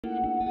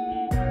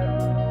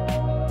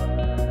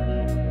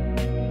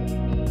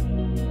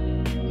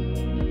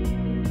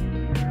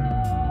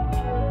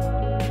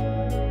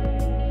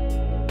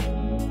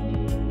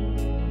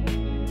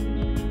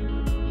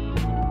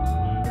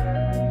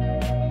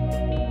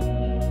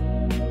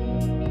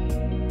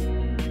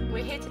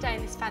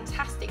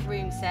fantastic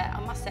room set. I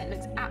must say it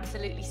looks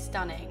absolutely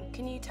stunning.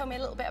 Can you tell me a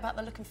little bit about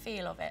the look and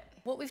feel of it?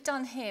 What we've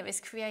done here is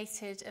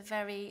created a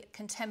very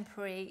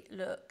contemporary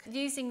look.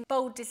 Using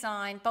bold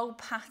design, bold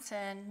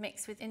pattern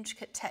mixed with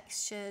intricate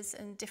textures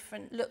and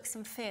different looks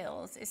and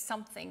feels is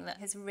something that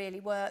has really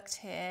worked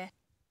here.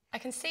 I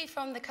can see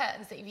from the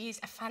curtains that you've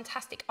used a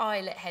fantastic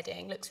eyelet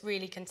heading, looks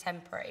really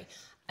contemporary.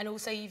 And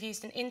also you've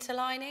used an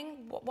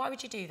interlining. Why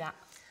would you do that?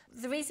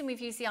 The reason we've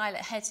used the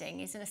eyelet heading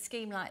is in a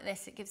scheme like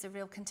this, it gives a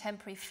real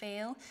contemporary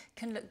feel,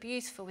 can look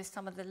beautiful with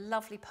some of the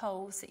lovely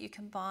poles that you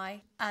can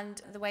buy,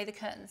 and the way the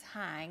curtains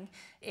hang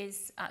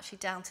is actually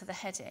down to the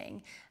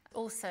heading.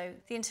 Also,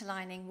 the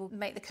interlining will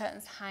make the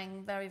curtains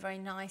hang very, very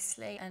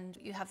nicely, and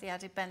you have the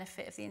added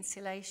benefit of the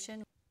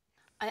insulation.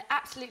 I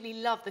absolutely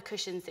love the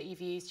cushions that you've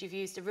used. You've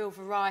used a real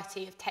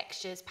variety of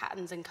textures,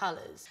 patterns and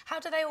colours. How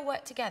do they all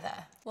work together?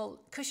 Well,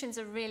 cushions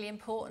are really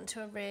important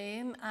to a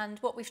room, and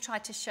what we've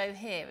tried to show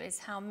here is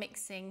how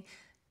mixing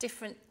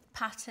different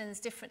patterns,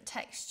 different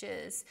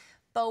textures,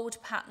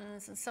 bold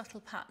patterns and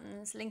subtle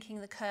patterns, linking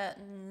the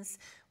curtains,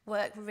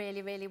 work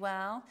really, really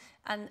well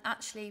and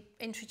actually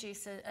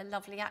introduce a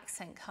lovely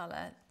accent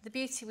colour. The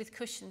beauty with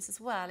cushions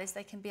as well is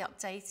they can be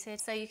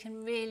updated, so you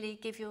can really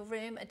give your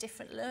room a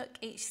different look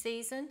each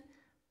season.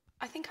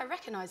 I think I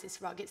recognise this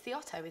rug. It's the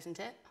Otto, isn't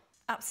it?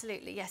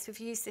 Absolutely, yes. We've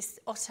used this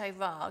Otto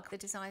rug. The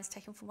design's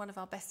taken from one of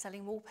our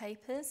best-selling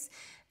wallpapers,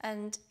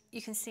 and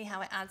you can see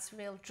how it adds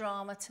real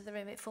drama to the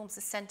room. It forms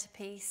the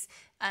centrepiece,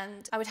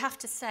 and I would have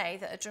to say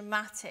that a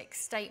dramatic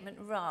statement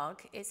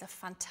rug is a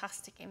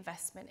fantastic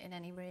investment in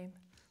any room.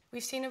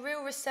 We've seen a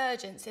real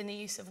resurgence in the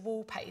use of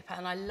wallpaper,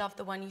 and I love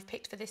the one you've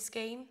picked for this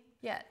scheme.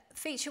 Yeah,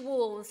 feature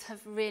walls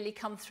have really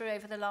come through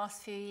over the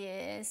last few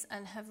years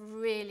and have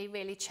really,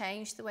 really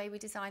changed the way we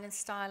design and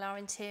style our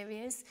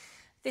interiors.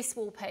 This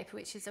wallpaper,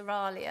 which is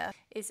Aralia,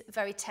 is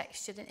very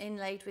textured and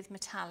inlaid with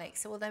metallic,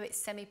 so although it's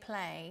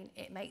semi-plain,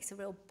 it makes a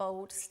real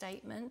bold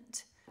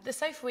statement. The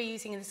sofa we're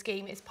using in the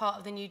scheme is part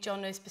of the new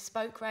John Lewis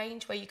Bespoke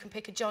range, where you can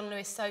pick a John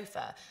Lewis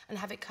sofa and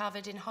have it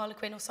covered in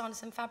Harlequin or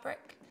Sanderson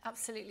fabric.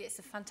 Absolutely, it's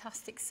a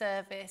fantastic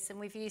service, and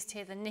we've used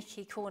here the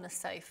Nicky corner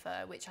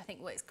sofa, which I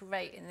think works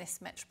great in this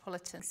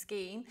metropolitan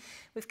scheme.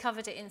 We've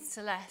covered it in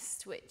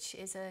Celeste, which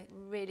is a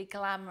really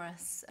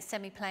glamorous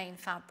semi-plain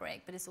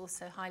fabric, but is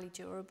also highly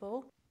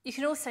durable. You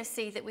can also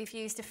see that we've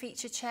used a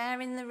feature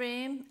chair in the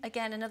room.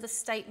 Again, another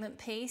statement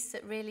piece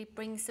that really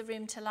brings the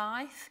room to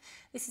life.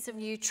 This is a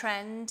new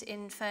trend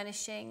in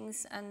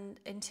furnishings and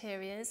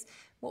interiors.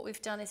 What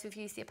we've done is we've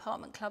used the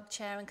apartment club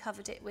chair and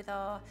covered it with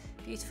our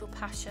beautiful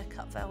Pasha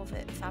cut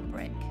velvet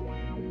fabric.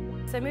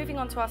 So moving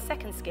on to our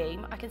second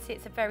scheme, I can see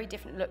it's a very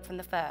different look from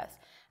the first.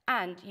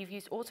 And you've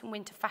used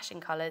autumn-winter fashion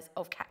colours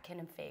of catkin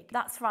and fig.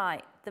 That's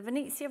right. The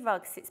Venezia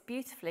rug sits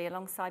beautifully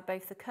alongside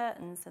both the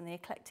curtains and the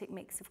eclectic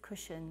mix of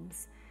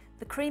cushions.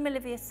 The cream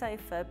Olivia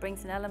sofa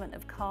brings an element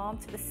of calm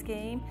to the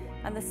scheme,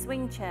 and the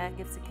swing chair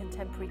gives a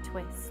contemporary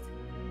twist.